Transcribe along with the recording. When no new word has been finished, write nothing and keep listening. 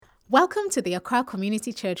Welcome to the Accra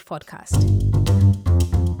Community Church podcast.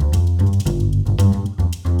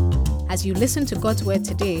 As you listen to God's word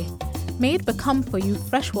today, may it become for you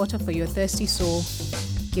fresh water for your thirsty soul,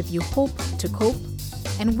 give you hope to cope,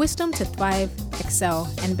 and wisdom to thrive, excel,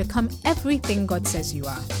 and become everything God says you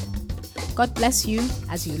are. God bless you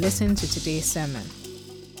as you listen to today's sermon.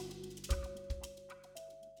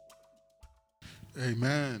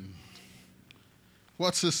 Amen.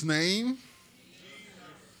 What's his name?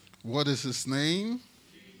 What is his name?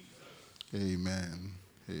 Amen.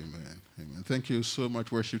 Amen. Amen. Thank you so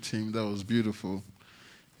much, worship team. That was beautiful.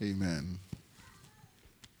 Amen.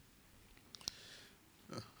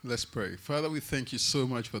 Let's pray. Father, we thank you so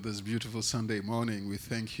much for this beautiful Sunday morning. We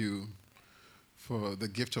thank you for the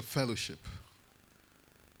gift of fellowship.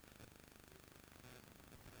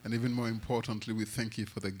 And even more importantly, we thank you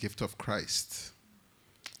for the gift of Christ.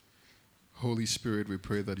 Holy Spirit, we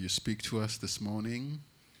pray that you speak to us this morning,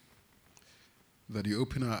 that you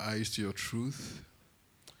open our eyes to your truth,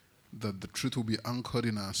 that the truth will be anchored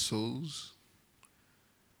in our souls.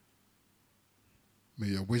 May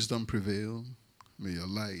your wisdom prevail. May your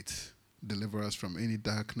light deliver us from any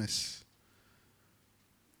darkness.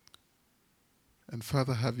 And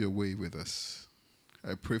Father, have your way with us.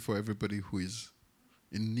 I pray for everybody who is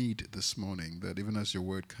in need this morning, that even as your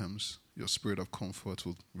word comes, your spirit of comfort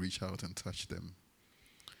will reach out and touch them.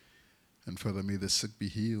 And Father, may the sick be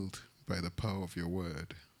healed by the power of your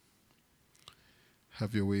word.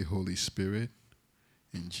 Have your way, Holy Spirit.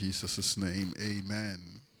 In Jesus' name,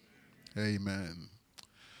 amen. Amen.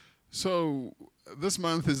 So, this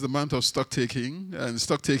month is the month of stock taking, and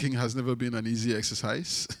stock taking has never been an easy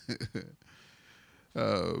exercise.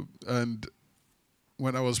 And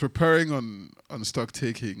when I was preparing on stock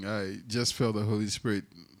taking, I just felt the Holy Spirit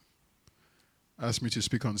asked me to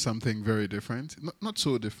speak on something very different. Not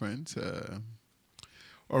so different.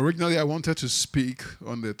 Originally, I wanted to speak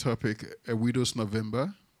on the topic, A Widow's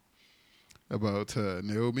November, about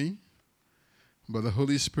Naomi. But the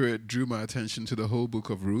Holy Spirit drew my attention to the whole book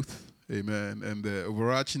of Ruth. Amen. And the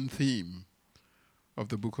overarching theme of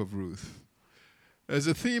the book of Ruth. As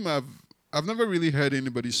a theme I've never really heard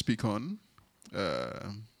anybody speak on.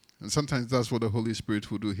 And sometimes that's what the Holy Spirit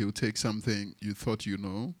will do. He'll take something you thought you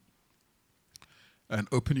know and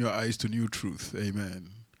open your eyes to new truth.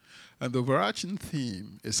 Amen. And the overarching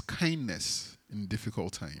theme is kindness in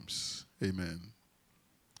difficult times. Amen.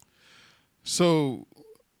 So,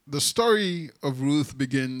 the story of Ruth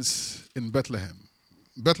begins in Bethlehem.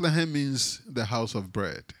 Bethlehem means the house of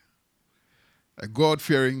bread. A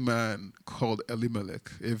God-fearing man called Elimelech.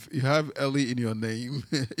 If you have Eli in your name,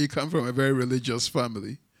 you come from a very religious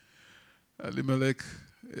family. Elimelech,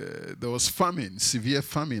 there was famine, severe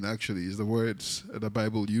famine actually, is the words the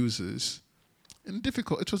Bible uses.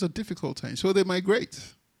 It was a difficult time, so they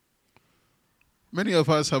migrate. Many of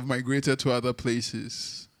us have migrated to other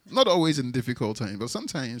places, not always in difficult times, but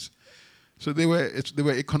sometimes. So they were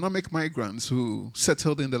economic migrants who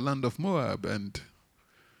settled in the land of Moab, and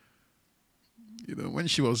when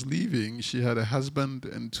she was leaving, she had a husband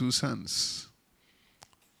and 2 sons.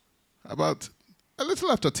 About a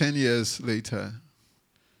little after 10 years later,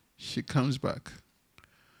 she comes back,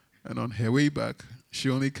 and on her way back, she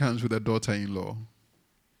only comes with a daughter-in-law.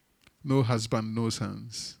 No husband, no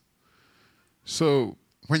sons. So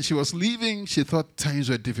when she was leaving, she thought times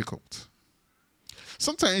were difficult.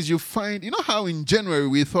 Sometimes you find, how in January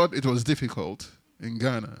we thought it was difficult in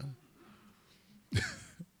Ghana.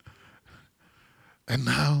 And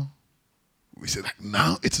now, we say that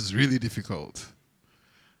now it is really difficult.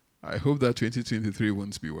 I hope that 2023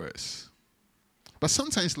 won't be worse. But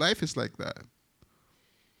sometimes life is like that.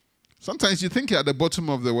 Sometimes you think you're at the bottom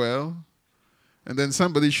of the well, and then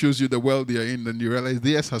somebody shows you the well they are in, and you realize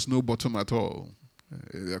theirs has no bottom at all.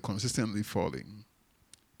 They are consistently falling.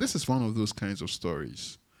 This is one of those kinds of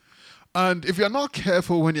stories. And if you're not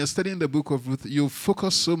careful when you're studying the book of Ruth, you'll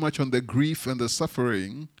focus so much on the grief and the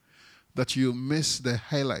suffering that you'll miss the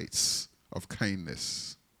highlights of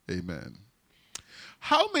kindness. Amen.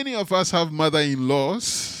 How many of us have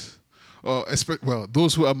mother-in-laws?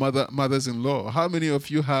 Those who are mothers-in-law. How many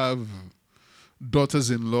of you have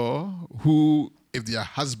daughters-in-law who, if their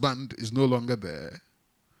husband is no longer there,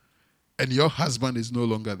 and your husband is no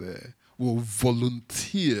longer there, will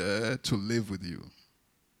volunteer to live with you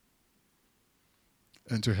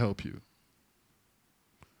and to help you?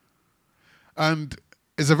 And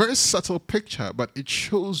it's a very subtle picture, but it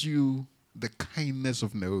shows you the kindness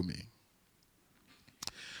of Naomi.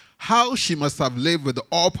 How she must have lived with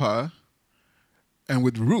Orpah and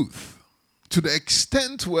with Ruth, to the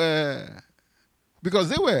extent where, because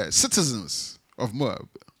they were citizens of Moab,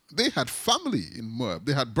 They had family in Moab.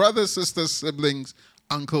 They had brothers, sisters, siblings,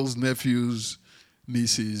 uncles, nephews,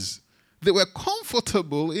 nieces. They were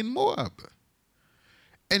comfortable in Moab.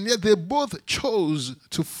 And yet they both chose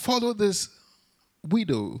to follow this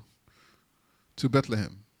widow to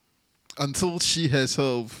Bethlehem until she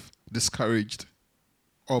herself discouraged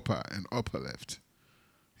Orpah and Orpah left.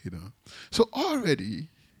 So already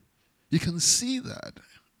you can see that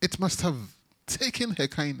it must have taken her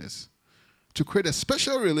kindness to create a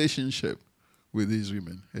special relationship with these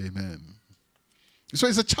women. Amen. So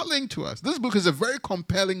it's a challenge to us. This book is a very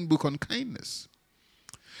compelling book on kindness.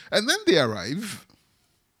 And then they arrive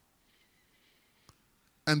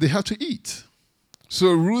and they have to eat.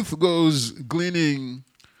 So Ruth goes gleaning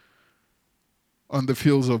on the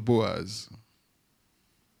fields of Boaz.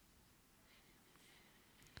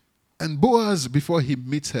 And Boaz, before he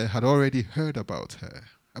meets her, had already heard about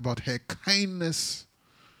her kindness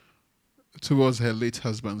towards her late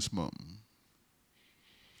husband's mom.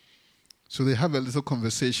 So they have a little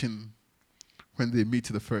conversation when they meet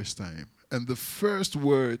the first time. And the first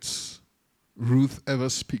words Ruth ever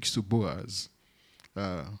speaks to Boaz,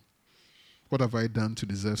 what have I done to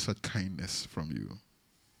deserve such kindness from you?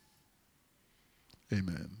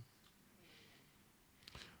 Amen.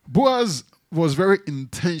 Boaz was very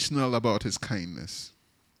intentional about his kindness.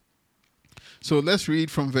 So let's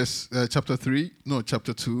read from chapter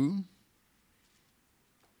 2,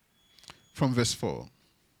 from verse 4.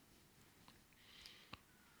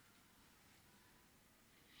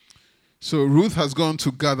 So Ruth has gone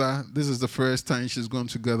to gather. This is the first time she's gone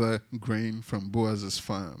to gather grain from Boaz's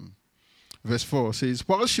farm. Verse 4 says,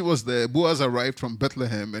 while she was there, Boaz arrived from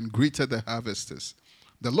Bethlehem and greeted the harvesters.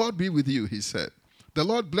 The Lord be with you, he said. The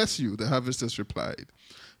Lord bless you, the harvesters replied.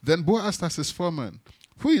 Then Boaz asked his foreman,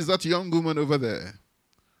 who is that young woman over there?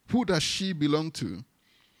 Who does she belong to?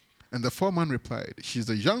 And the foreman replied, she's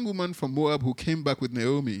the young woman from Moab who came back with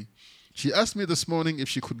Naomi. She asked me this morning if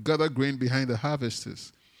she could gather grain behind the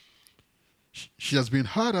harvesters. She has been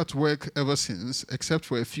hard at work ever since, except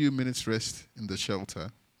for a few minutes' rest in the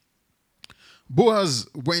shelter. Boaz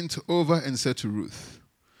went over and said to Ruth,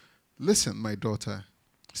 listen, my daughter,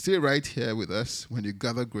 stay right here with us when you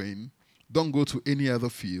gather grain. Don't go to any other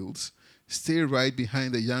fields. Stay right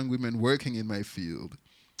behind the young women working in my field.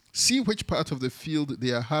 See which part of the field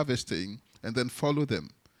they are harvesting and then follow them.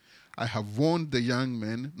 I have warned the young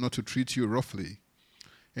men not to treat you roughly.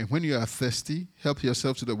 And when you are thirsty, help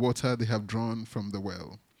yourself to the water they have drawn from the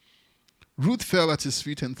well. Ruth fell at his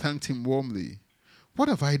feet and thanked him warmly. What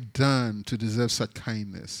have I done to deserve such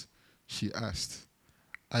kindness? She asked.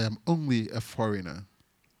 I am only a foreigner.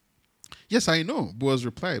 Yes, I know, Boaz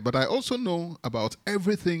replied, but I also know about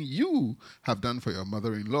everything you have done for your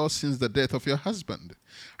mother-in-law since the death of your husband.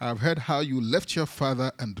 I have heard how you left your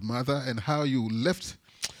father and mother and how you left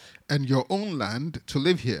and your own land to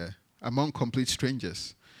live here among complete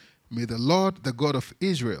strangers. May the Lord, the God of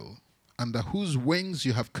Israel, under whose wings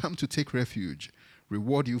you have come to take refuge,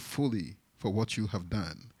 reward you fully for what you have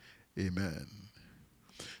done. Amen.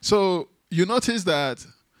 So you notice that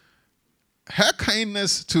her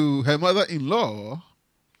kindness to her mother-in-law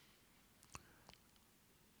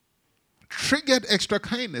triggered extra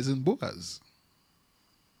kindness in Boaz.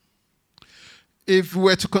 If we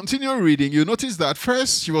were to continue reading, you notice that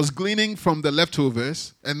first she was gleaning from the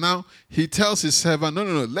leftovers, and now he tells his servant, no,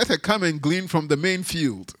 let her come and glean from the main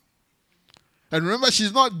field. And remember,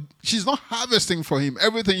 she's not harvesting for him.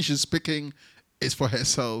 Everything she's picking is for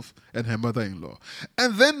herself and her mother-in-law.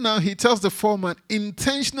 And then now he tells the foreman,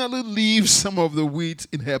 intentionally leave some of the wheat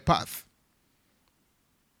in her path.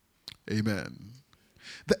 Amen.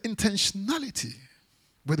 The intentionality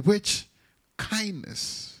with which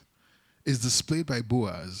kindness is displayed by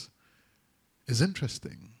Boaz is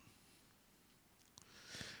interesting.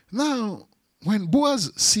 Now, when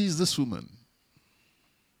Boaz sees this woman,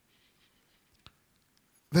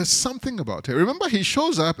 there's something about her. Remember, he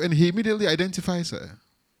shows up and he immediately identifies her.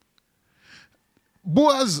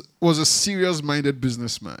 Boaz was a serious-minded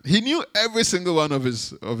businessman. He knew every single one of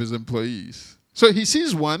his employees. So he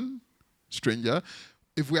sees one stranger.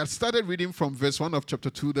 If we had started reading from verse 1 of chapter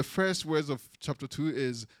 2, the first words of chapter 2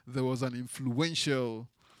 is, there was an influential,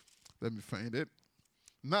 let me find it.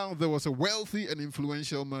 Now there was a wealthy and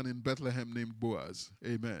influential man in Bethlehem named Boaz.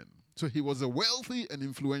 Amen. So he was a wealthy and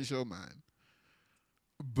influential man.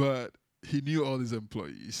 But he knew all his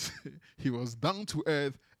employees. He was down to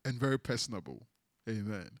earth and very personable.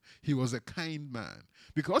 Amen. He was a kind man.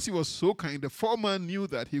 Because he was so kind, the foreman knew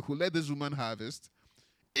that he could let this woman harvest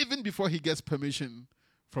even before he gets permission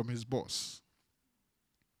from his boss.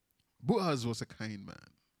 Boaz was a kind man.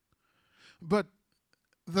 But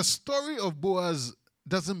the story of Boaz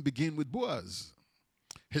doesn't begin with Boaz.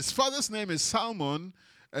 His father's name is Salmon,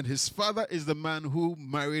 and his father is the man who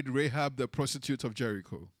married Rahab, the prostitute of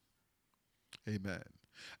Jericho. Amen.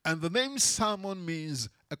 And the name Salmon means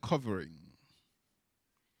a covering.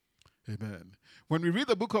 Amen. When we read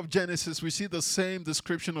the book of Genesis, we see the same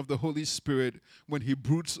description of the Holy Spirit when he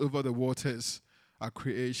broods over the waters at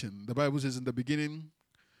creation. The Bible says in the beginning,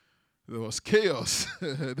 there was chaos.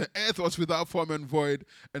 The earth was without form and void,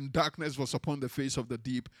 and darkness was upon the face of the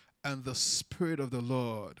deep, and the Spirit of the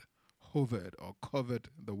Lord hovered or covered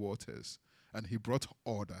the waters, and he brought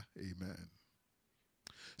order. Amen.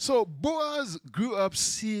 So Boaz grew up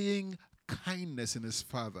seeing kindness in his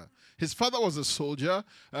father. His father was a soldier.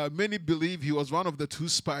 Many believe he was one of the 2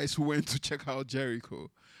 spies who went to check out Jericho.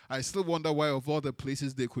 I still wonder why, of all the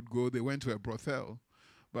places they could go, they went to a brothel.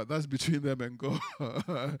 But that's between them and God.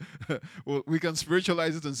 Well, we can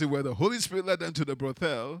spiritualize it and say, well, the Holy Spirit led them to the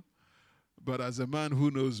brothel. But as a man who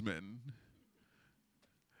knows men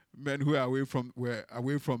who are away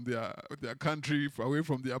from their country, away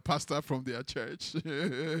from their pastor, from their church,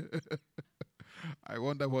 I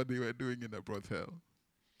wonder what they were doing in the brothel.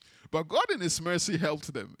 But God in his mercy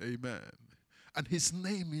helped them. Amen. And his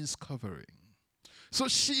name means covering. So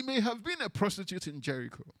she may have been a prostitute in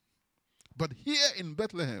Jericho, but here in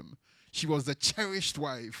Bethlehem, she was the cherished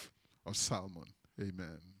wife of Salmon.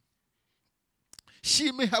 Amen.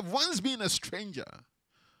 She may have once been a stranger,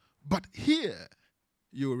 but here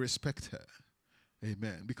you will respect her.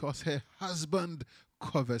 Amen. Because her husband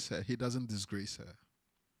covers her. He doesn't disgrace her.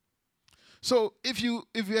 So if you're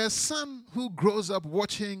a son who grows up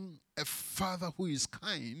watching a father who is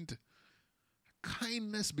kind,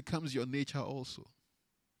 kindness becomes your nature also.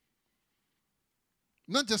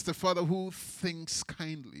 Not just a father who thinks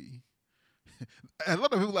kindly. A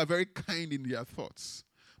lot of people are very kind in their thoughts.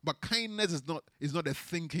 But kindness is not a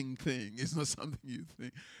thinking thing. It's not something you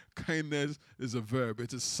think. Kindness is a verb.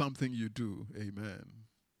 It is something you do. Amen.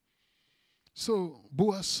 So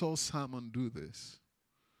Boaz saw Salmon do this.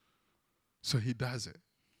 So he does it.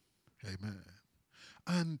 Amen.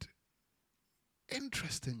 And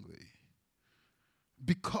interestingly,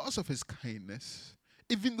 because of his kindness,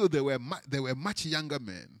 even though they were much younger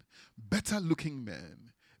men, better looking men,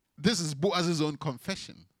 this is Boaz's own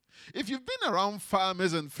confession. If you've been around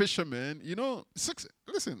farmers and fishermen,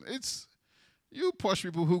 it's you posh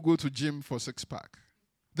people who go to gym for 6-pack.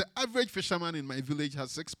 The average fisherman in my village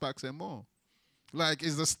has 6 packs and more. Like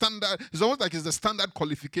it's almost like it's the standard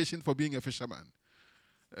qualification for being a fisherman.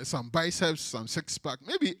 Some biceps, some 6-pack,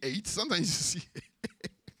 maybe 8. Sometimes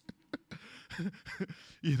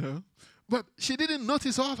you see, But she didn't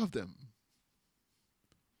notice all of them.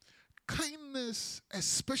 Kindness,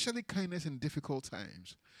 especially kindness in difficult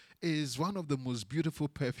times, is one of the most beautiful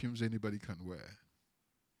perfumes anybody can wear.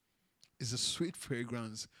 It's a sweet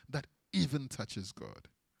fragrance that even touches God.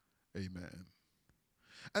 Amen.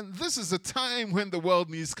 And this is a time when the world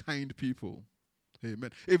needs kind people.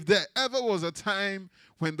 Amen. If there ever was a time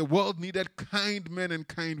when the world needed kind men and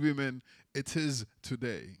kind women, it is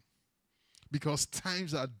today. Because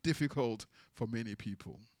times are difficult for many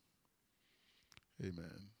people.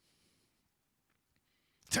 Amen.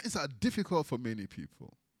 Times are difficult for many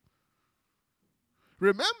people.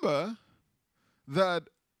 Remember that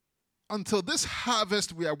until this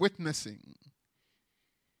harvest we are witnessing,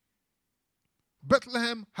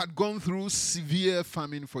 Bethlehem had gone through severe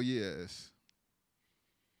famine for years.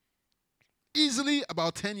 Easily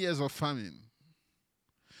about 10 years of famine.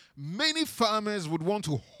 Many farmers would want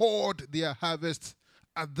to hoard their harvest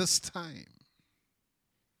at this time.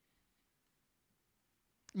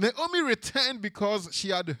 Naomi returned because she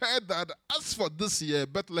had heard that as for this year,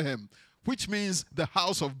 Bethlehem, which means the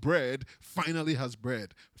house of bread, finally has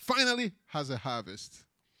bread, finally has a harvest.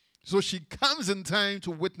 So she comes in time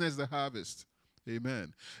to witness the harvest.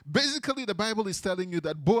 Amen. Basically, the Bible is telling you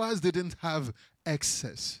that Boaz didn't have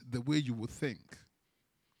excess the way you would think.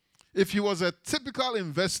 If he was a typical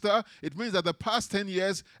investor, it means that the past 10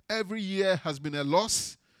 years, every year has been a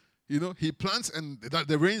loss. He plants and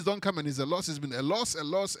the rains don't come and it's a loss. It's been a loss.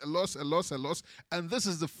 And this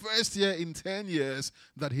is the first year in 10 years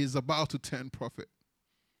that he's about to turn profit.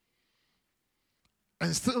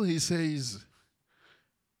 And still he says,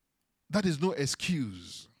 that is no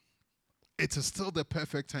excuse. It is still the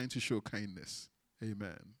perfect time to show kindness.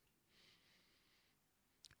 Amen.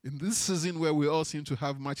 In this season where we all seem to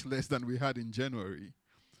have much less than we had in January,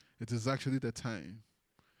 it is actually the time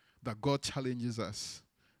that God challenges us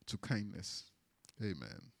to kindness.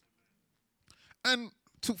 Amen. And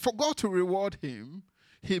for God to reward him,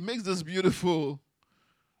 he makes this beautiful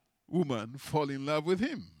woman fall in love with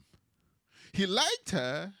him. He liked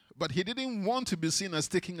her, But he didn't want to be seen as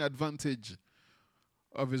taking advantage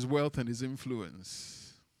of his wealth and his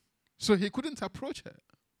influence. So he couldn't approach her.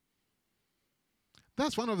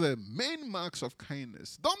 That's one of the main marks of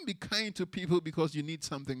kindness. Don't be kind to people because you need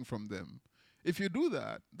something from them. If you do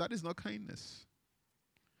that, that is not kindness.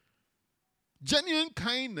 Genuine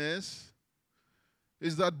kindness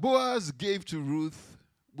is that Boaz gave to Ruth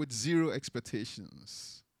with zero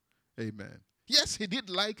expectations. Amen. Yes, he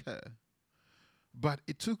did like her, but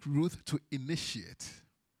it took Ruth to initiate.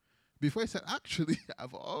 Before he said, actually,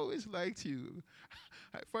 I've always liked you.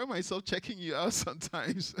 I find myself checking you out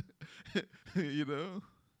sometimes. You know?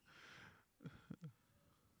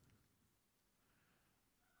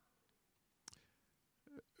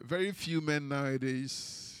 Very few men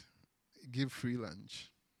nowadays give free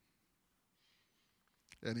lunch.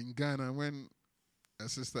 And in Ghana, when a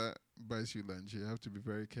sister buys you lunch, you have to be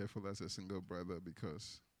very careful as a single brother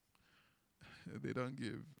because they don't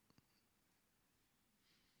give.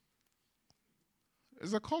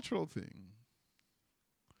 It's a cultural thing.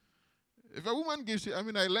 If a woman gives you, I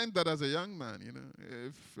learned that as a young man, you know.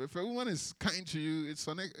 If a woman is kind to you, it's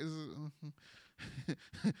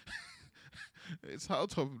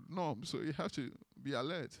out of norm, so you have to be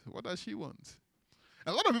alert. What does she want?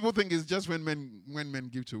 A lot of people think it's just when men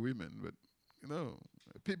give to women, but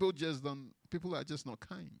people are just not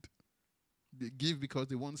kind. They give because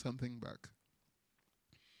they want something back.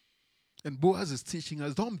 And Boaz is teaching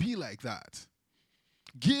us, don't be like that.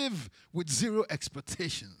 Give with zero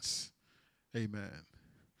expectations. Amen.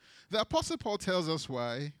 The Apostle Paul tells us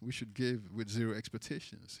why we should give with zero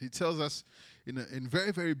expectations. He tells us in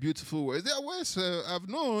very, very beautiful words. There are words I've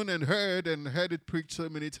known and heard it preached so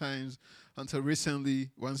many times until recently,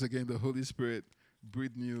 once again, the Holy Spirit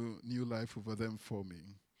breathed new life over them for me.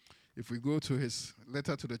 If we go to his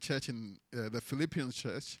letter to the church in the Philippians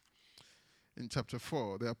church, in chapter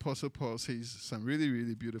 4, the Apostle Paul says some really,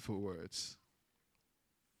 really beautiful words.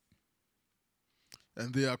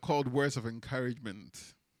 And they are called words of encouragement.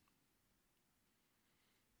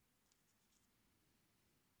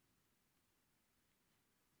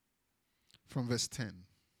 From verse 10.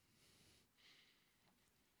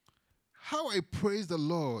 How I praise the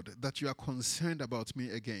Lord that you are concerned about me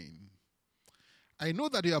again. I know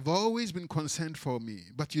that you have always been concerned for me,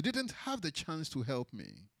 but you didn't have the chance to help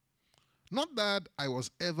me. Not that I was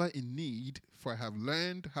ever in need, for I have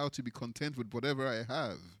learned how to be content with whatever I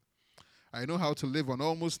have. I know how to live on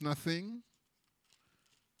almost nothing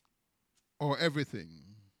or everything.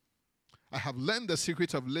 I have learned the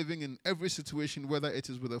secret of living in every situation, whether it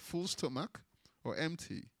is with a full stomach or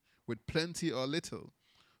empty, with plenty or little.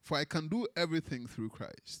 For I can do everything through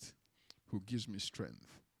Christ, who gives me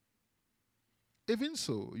strength. Even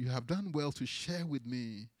so, you have done well to share with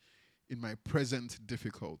me in my present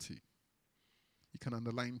difficulty. You can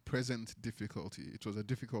underline present difficulty. It was a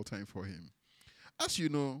difficult time for him. As you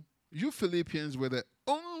know, you Philippians were the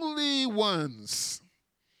only ones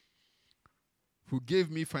who gave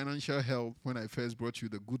me financial help when I first brought you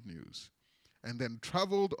the good news, and then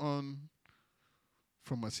traveled on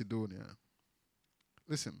from Macedonia.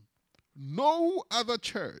 Listen, no other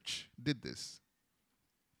church did this.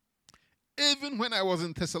 Even when I was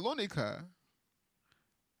in Thessalonica,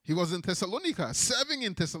 he was in Thessalonica, serving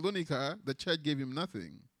in Thessalonica, the church gave him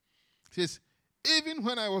nothing. He says, even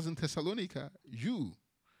when I was in Thessalonica, you,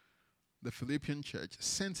 the Philippian church,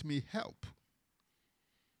 sent me help.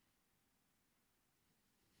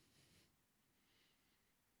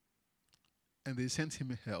 And they sent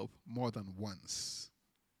him help more than once.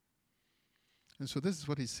 And so this is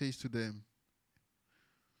what he says to them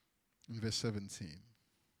in verse 17.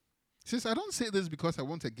 He says, I don't say this because I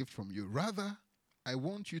want a gift from you. Rather, I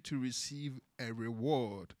want you to receive a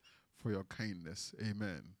reward for your kindness.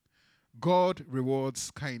 Amen. God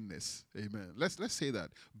rewards kindness. Amen. Let's say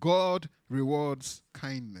that. God rewards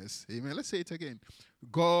kindness. Amen. Let's say it again.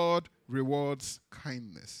 God rewards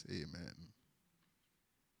kindness. Amen.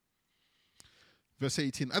 Verse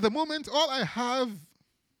 18. At the moment, all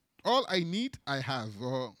I need, I have.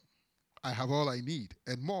 Or I have all I need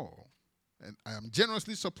and more. And I am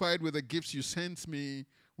generously supplied with the gifts you sent me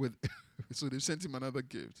with. So they sent him another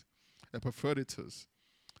gift, Epaphroditus.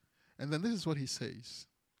 And then this is what he says.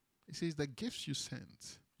 He says, the gifts you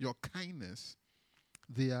sent, your kindness,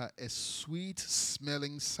 they are a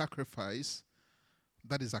sweet-smelling sacrifice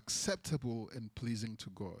that is acceptable and pleasing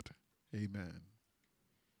to God. Amen.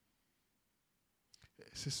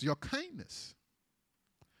 It says, your kindness,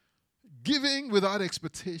 giving without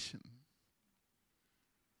expectation,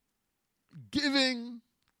 giving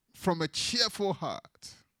from a cheerful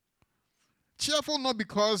heart. Cheerful not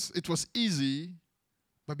because it was easy,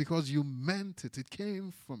 but because you meant it. It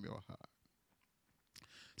came from your heart.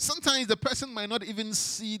 Sometimes the person might not even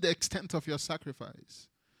see the extent of your sacrifice.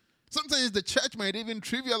 Sometimes the church might even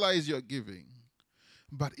trivialize your giving.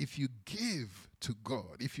 But if you give to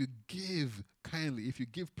God, if you give kindly, if you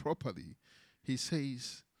give properly, he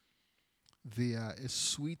says, they are a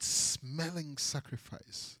sweet smelling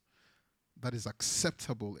sacrifice that is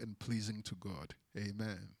acceptable and pleasing to God.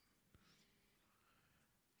 Amen.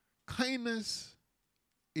 Kindness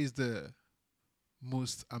is the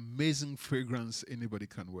most amazing fragrance anybody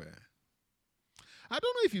can wear. I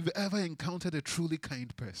don't know if you've ever encountered a truly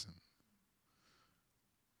kind person.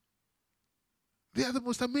 They are the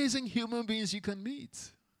most amazing human beings you can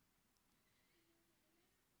meet.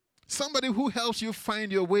 Somebody who helps you find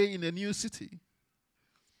your way in a new city.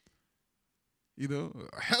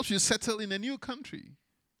 Helps you settle in a new country.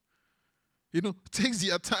 Takes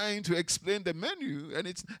their time to explain the menu,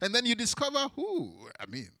 and then you discover who.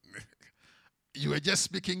 You were just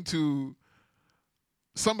speaking to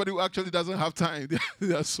somebody who actually doesn't have time.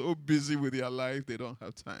 They are so busy with their life, they don't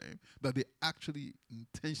have time. That they actually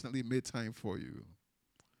intentionally made time for you.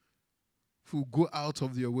 Who go out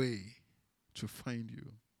of their way to find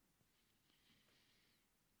you.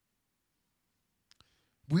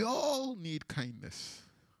 We all need kindness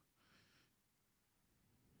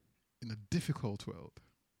in a difficult world.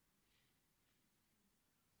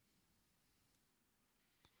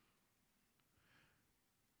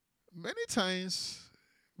 Many times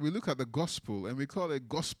we look at the gospel and we call it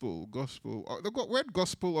gospel. The word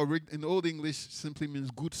gospel in Old English simply means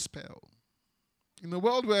good spell. In a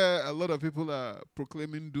world where a lot of people are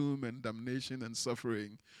proclaiming doom and damnation and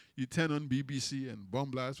suffering, you turn on BBC and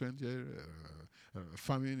bomb blast went here,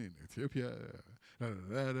 famine in Ethiopia,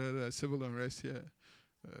 civil unrest here,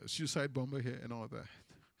 suicide bomber here, and all that.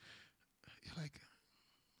 You're like,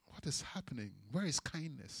 what is happening? Where is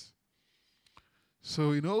kindness?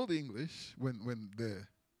 So in Old English, when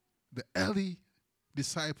the early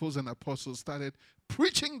disciples and apostles started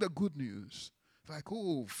preaching the good news, like,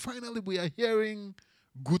 oh, finally we are hearing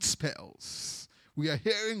good spells. We are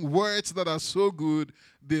hearing words that are so good,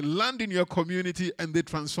 they land in your community and they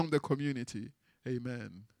transform the community.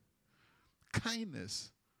 Amen.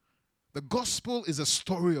 Kindness. The gospel is a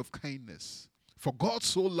story of kindness. For God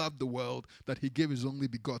so loved the world that he gave his only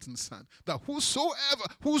begotten son. That whosoever,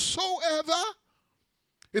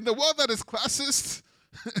 in the world that is classist,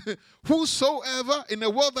 whosoever, in a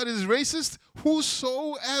world that is racist,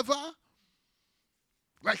 whosoever,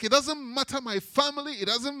 like, it doesn't matter my family, it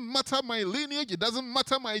doesn't matter my lineage, it doesn't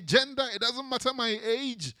matter my gender, it doesn't matter my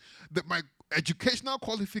age, my educational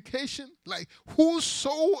qualification, like,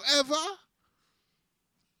 whosoever,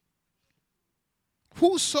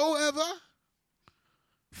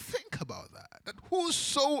 think about that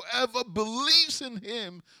whosoever believes in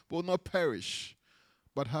him will not perish,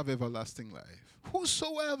 but have everlasting life.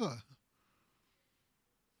 Whosoever.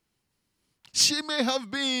 She may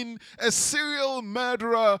have been a serial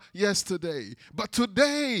murderer yesterday, but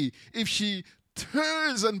today, if she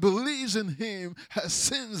turns and believes in him, her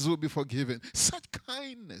sins will be forgiven. Such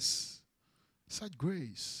kindness, such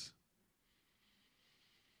grace.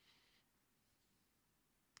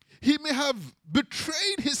 He may have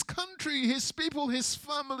betrayed his country, his people, his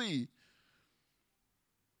family.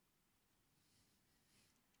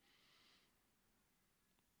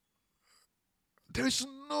 There is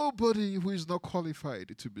nobody who is not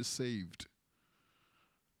qualified to be saved.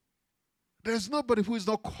 There is nobody who is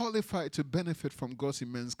not qualified to benefit from God's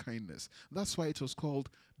immense kindness. That's why it was called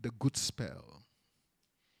the good spell.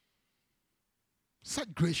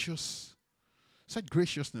 Such graciousness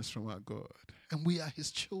from our God. And we are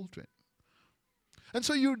his children. And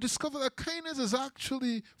so you discover that kindness is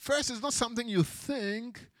actually, first, it's not something you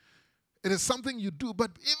think. It is something you do.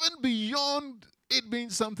 But even beyond it being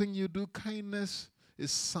something you do, kindness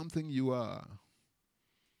is something you are.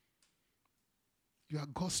 You are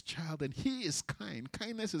God's child and he is kind.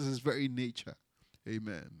 Kindness is his very nature.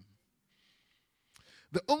 Amen.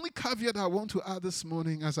 The only caveat I want to add this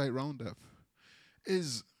morning as I round up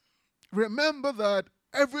is remember that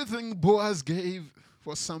everything Boaz gave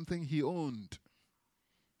was something he owned.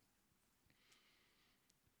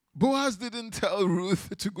 Boaz didn't tell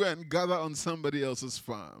Ruth to go and gather on somebody else's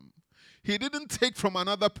farm. He didn't take from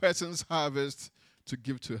another person's harvest to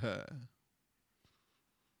give to her.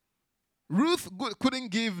 Ruth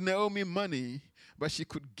couldn't give Naomi money, but she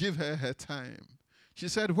could give her her time. She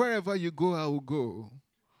said, wherever you go, I will go.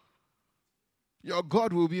 Your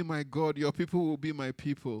God will be my God. Your people will be my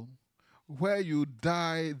people. Where you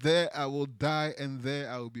die, there I will die, and there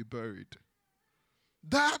I will be buried.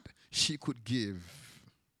 That she could give.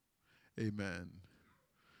 Amen.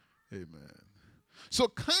 Amen. So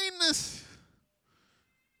kindness,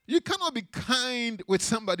 you cannot be kind with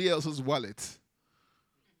somebody else's wallet.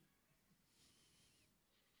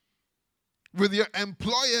 With your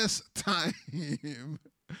employer's time,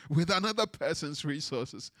 with another person's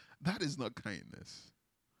resources. That is not kindness.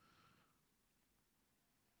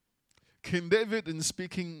 King David, in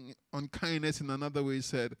speaking on kindness in another way,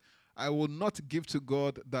 said, I will not give to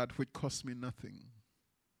God that which costs me nothing.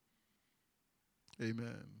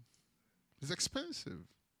 Amen. It's expensive.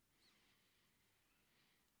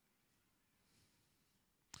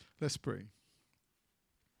 Let's pray.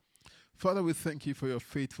 Father, we thank you for your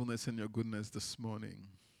faithfulness and your goodness this morning.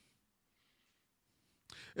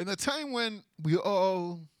 In a time when we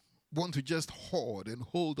all want to just hoard and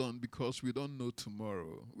hold on because we don't know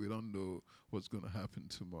tomorrow, we don't know what's going to happen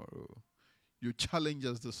tomorrow, you challenge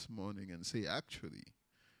us this morning and say, actually,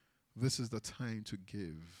 this is the time to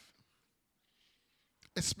give.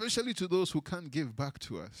 Especially to those who can't give back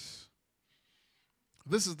to us.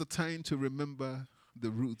 This is the time to remember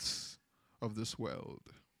the roots of this world.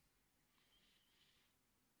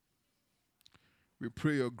 We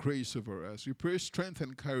pray your grace over us. We pray strength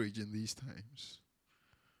and courage in these times.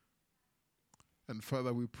 And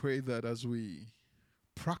Father, we pray that as we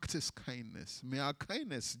practice kindness, may our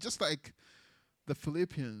kindness, just like the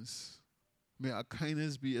Philippians, may our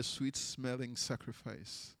kindness be a sweet-smelling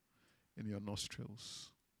sacrifice in your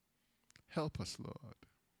nostrils. Help us, Lord.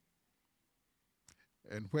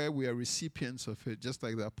 And where we are recipients of it, just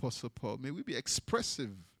like the Apostle Paul, may we be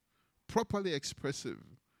expressive, properly expressive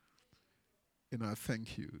in our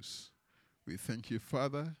thank yous. We thank you,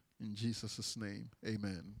 Father, in Jesus' name.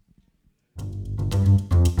 Amen.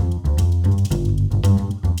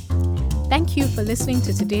 Thank you for listening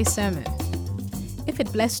to today's sermon. If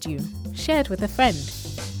it blessed you, share it with a friend.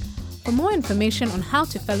 For more information on how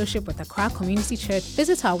to fellowship with Accra Community Church,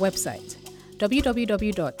 visit our website,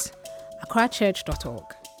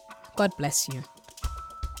 www.accrachurch.org. God bless you.